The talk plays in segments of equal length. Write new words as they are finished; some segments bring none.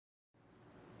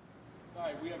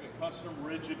Right, we have a custom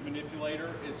rigid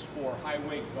manipulator. It's for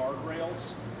highway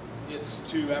guardrails. It's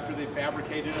to, after they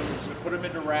fabricated them, it's to put them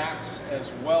into racks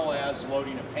as well as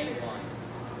loading a paint line.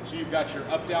 So you've got your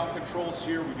up-down controls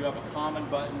here. We do have a common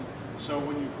button. So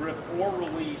when you grip or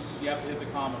release, you have to hit the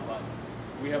common button.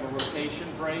 We have a rotation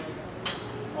brake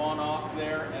on off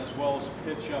there, as well as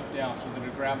pitch up down. So they're going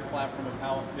to grab a flat from a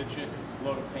pallet, pitch it,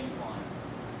 load a paint line.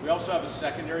 We also have a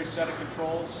secondary set of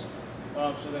controls,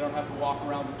 so they don't have to walk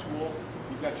around the tool.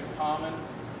 You've got your common,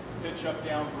 pitch up,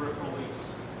 down, grip,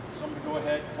 release. So I'm going to go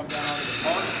ahead and come down onto the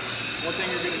part. One thing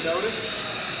you're going to notice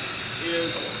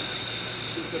is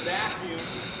that the vacuum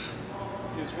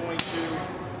is going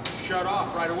to shut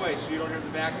off right away, so you don't hear the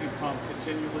vacuum pump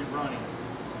continually running.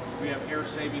 We have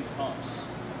air-saving pumps.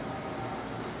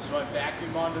 So I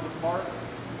vacuum onto the part,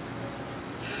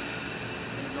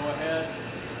 and go ahead,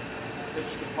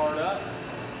 pitch the part up.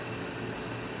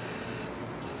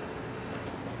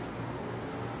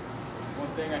 One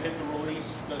thing, I hit the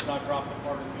release, does not drop the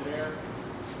part in midair.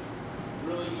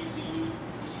 Really easy to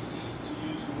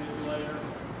use manipulator.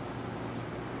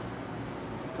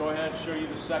 Go ahead and show you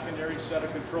the secondary set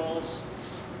of controls.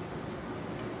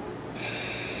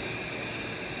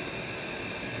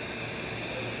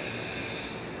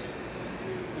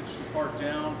 Pitch the part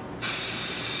down.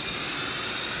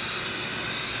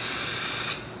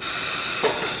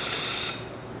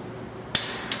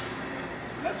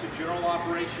 That's the general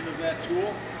operation of that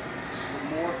tool.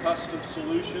 For more custom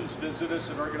solutions, visit us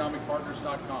at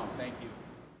ergonomicpartners.com. Thank you.